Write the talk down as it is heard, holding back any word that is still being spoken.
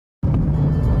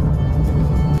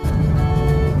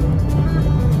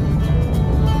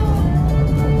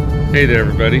Hey there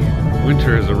everybody,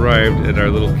 winter has arrived at our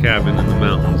little cabin in the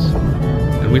mountains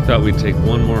and we thought we'd take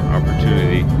one more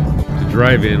opportunity to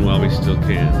drive in while we still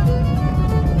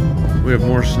can. We have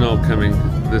more snow coming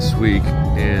this week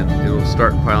and it will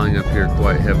start piling up here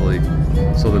quite heavily,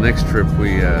 so the next trip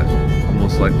we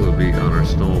most likely will be on our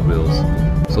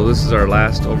snowmobiles. So this is our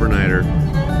last overnighter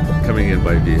coming in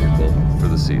by vehicle for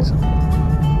the season.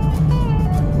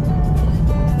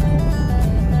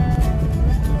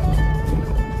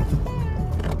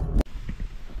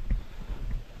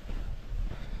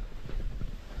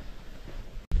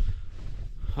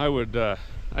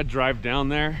 I'd drive down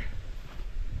there,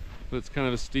 but it's kind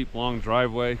of a steep, long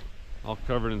driveway, all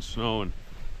covered in snow, and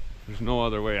there's no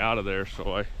other way out of there,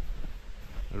 so I'd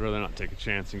rather not take a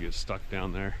chance and get stuck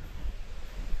down there.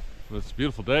 But it's a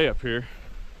beautiful day up here.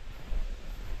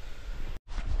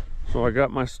 So I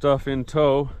got my stuff in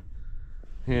tow,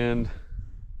 and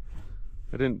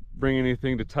I didn't bring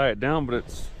anything to tie it down, but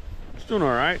it's doing all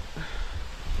right.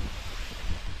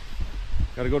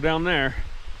 Got to go down there.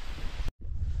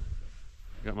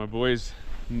 Got my boys'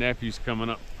 nephews coming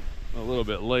up a little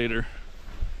bit later,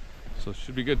 so it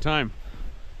should be a good time.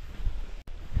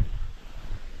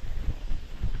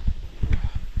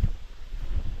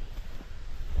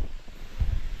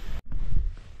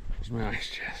 There's my ice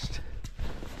chest.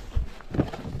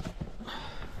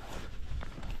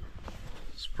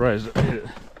 Surprised it made it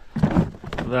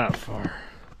that far.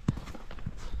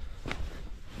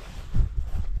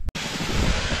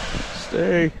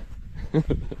 Stay.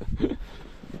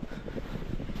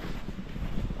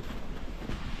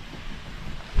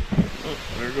 Oh,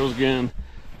 there it goes again.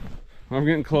 I'm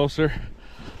getting closer.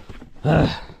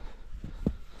 Should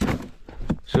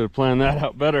have planned that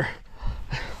out better.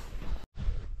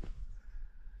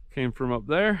 Came from up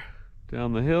there,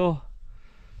 down the hill,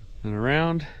 and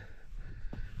around.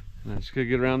 And I just gotta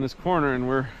get around this corner and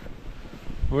we're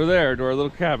there to our little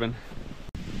cabin.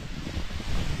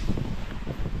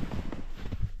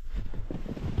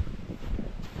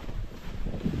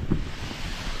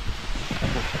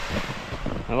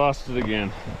 I lost it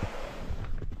again,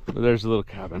 but there's the little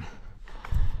cabin.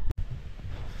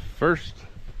 First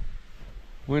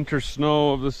winter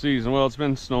snow of the season. Well, it's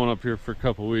been snowing up here for a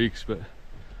couple weeks, but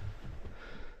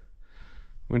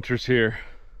winter's here.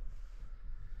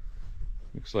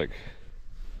 Looks like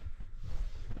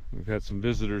we've had some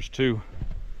visitors too.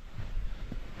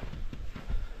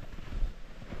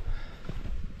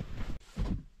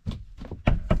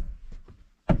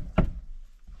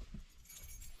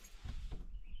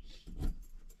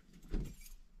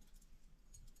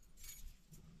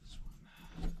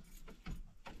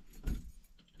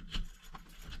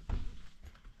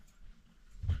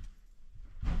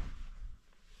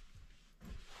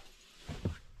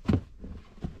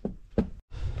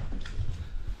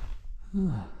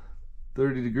 Huh.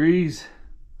 30 degrees,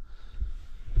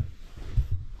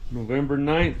 November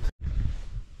 9th,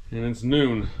 and it's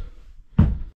noon.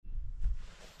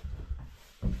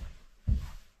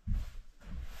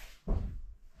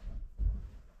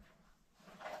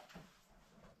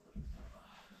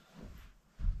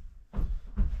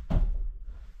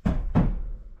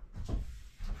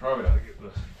 Probably ought to get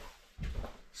the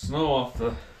snow off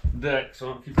the deck so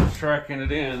I don't keep tracking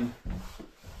it in.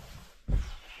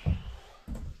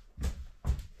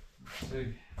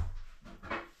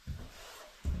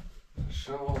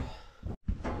 Shovel.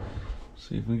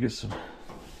 See if we can get some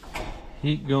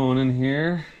heat going in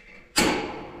here.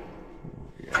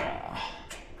 Yeah.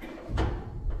 Look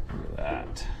at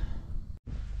that.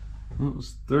 Well, it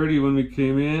was 30 when we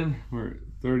came in. We're at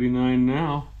 39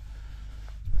 now.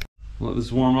 Let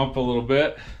this warm up a little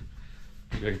bit.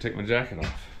 Maybe I can take my jacket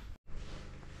off.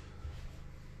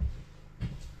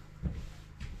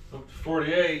 Up to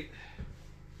 48.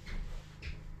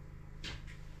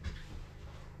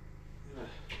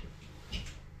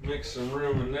 Make some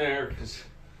room in there because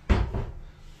I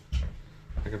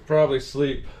could probably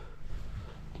sleep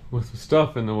with the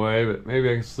stuff in the way, but maybe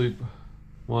I can sleep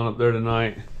one up there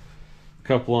tonight, a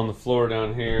couple on the floor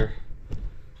down here,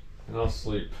 and I'll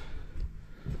sleep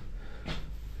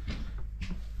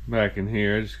back in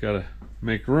here. I just gotta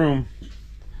make room.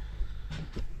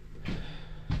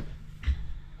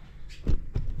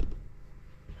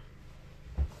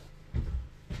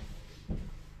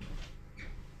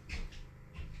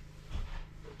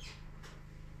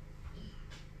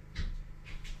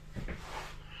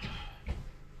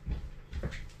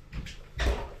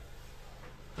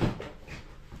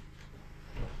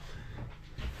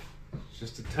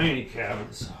 Just a tiny cabin,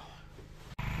 so.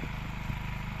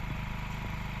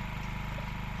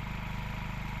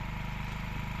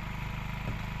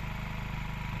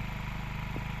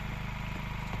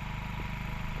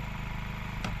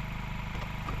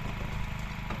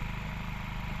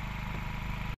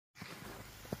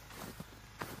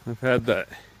 I've had that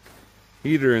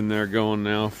heater in there going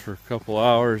now for a couple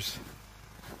hours,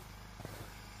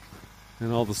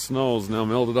 and all the snow's now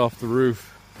melted off the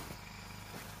roof.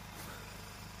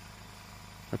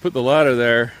 I put the ladder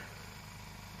there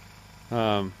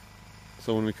so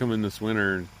when we come in this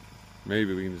winter,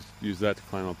 maybe we can just use that to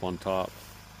climb up on top.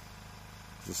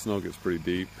 The snow gets pretty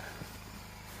deep.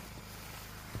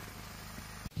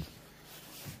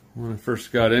 When I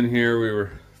first got in here, we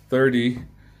were 30,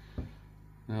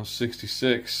 now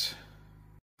 66.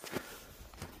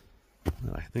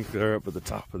 I think they're up at the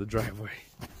top of the driveway.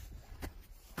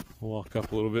 We'll walk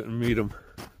up a little bit and meet them.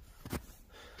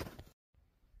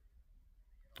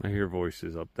 I hear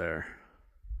voices up there.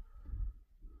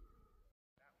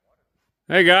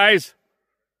 Hey guys!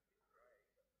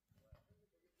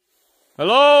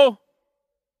 Hello?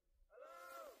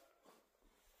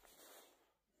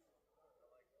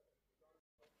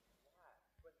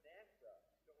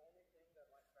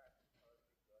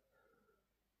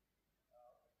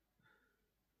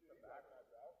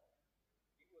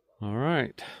 All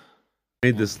right.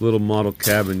 Made this little model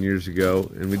cabin years ago,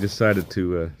 and we decided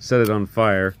to set it on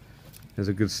fire as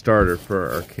a good starter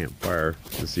for our campfire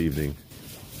this evening.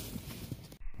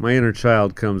 My inner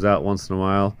child comes out once in a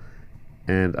while,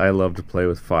 and I love to play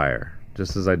with fire,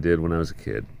 just as I did when I was a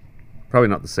kid. Probably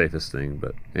not the safest thing,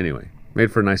 but anyway,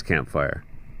 made for a nice campfire.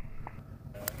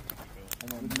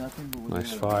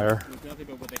 Nice fire. With nothing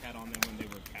but what they had on them when they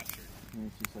were captured. And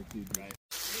it's just like, dude, right?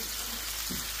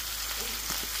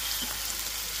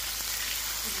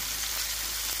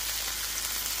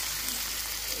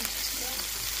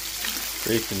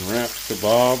 Bacon wrapped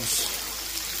kebabs.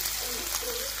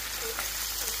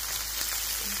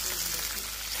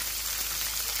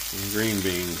 And green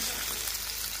beans.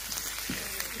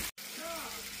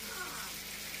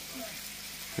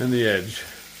 And the edge.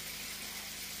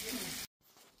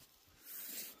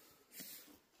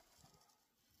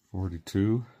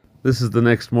 .42. This is the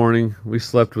next morning. We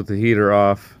slept with the heater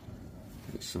off.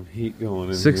 Get some heat going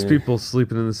in 6 here. people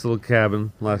sleeping in this little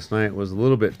cabin last night. Was a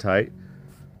little bit tight,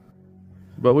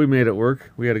 but we made it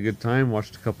work. We had a good time,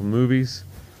 watched a couple movies.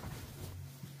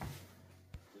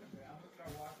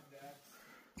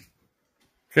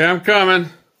 Okay, I'm coming.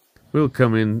 We'll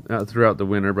come in throughout the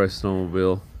winter by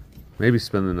snowmobile, maybe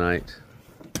spend the night.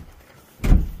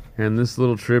 And this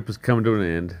little trip is coming to an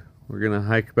end. We're gonna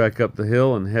hike back up the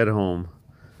hill and head home.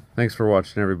 Thanks for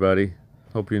watching, everybody.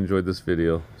 Hope you enjoyed this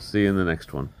video. See you in the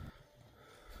next one.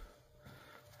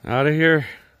 Out of here.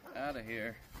 Out of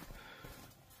here.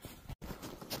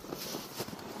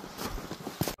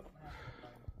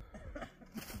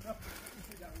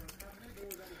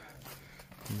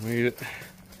 Made it.